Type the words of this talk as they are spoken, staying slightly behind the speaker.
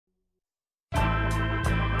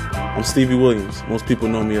I'm Stevie Williams. Most people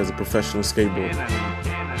know me as a professional skateboarder.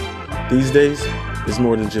 These days, it's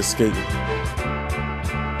more than just skating.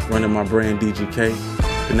 Running my brand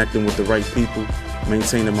DGK, connecting with the right people,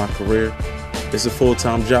 maintaining my career. It's a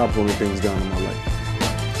full-time job holding things down in my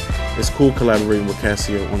life. It's cool collaborating with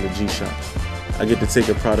Casio on the G-Shock. I get to take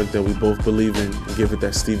a product that we both believe in and give it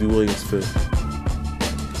that Stevie Williams feel.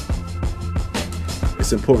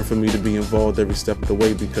 It's important for me to be involved every step of the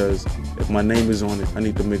way because if my name is on it, I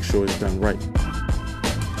need to make sure it's done right.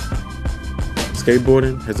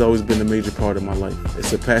 Skateboarding has always been a major part of my life.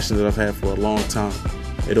 It's a passion that I've had for a long time.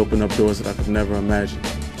 It opened up doors that I could never imagine,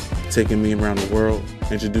 taking me around the world,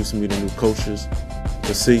 introducing me to new cultures.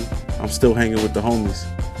 But see, I'm still hanging with the homies,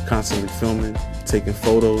 constantly filming, taking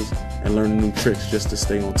photos, and learning new tricks just to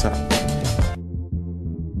stay on top.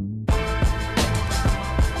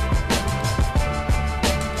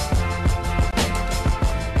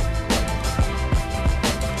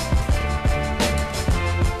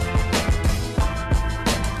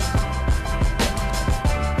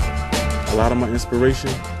 A lot of my inspiration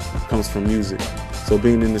comes from music, so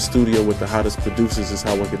being in the studio with the hottest producers is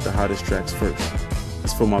how I get the hottest tracks first.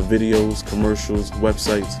 It's for my videos, commercials,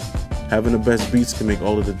 websites. Having the best beats can make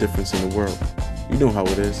all of the difference in the world. You know how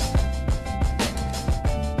it is.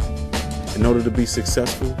 In order to be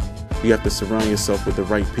successful, you have to surround yourself with the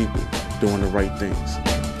right people, doing the right things.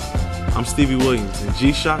 I'm Stevie Williams, and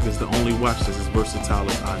G-Shock is the only watch that's as versatile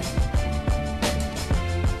as I am.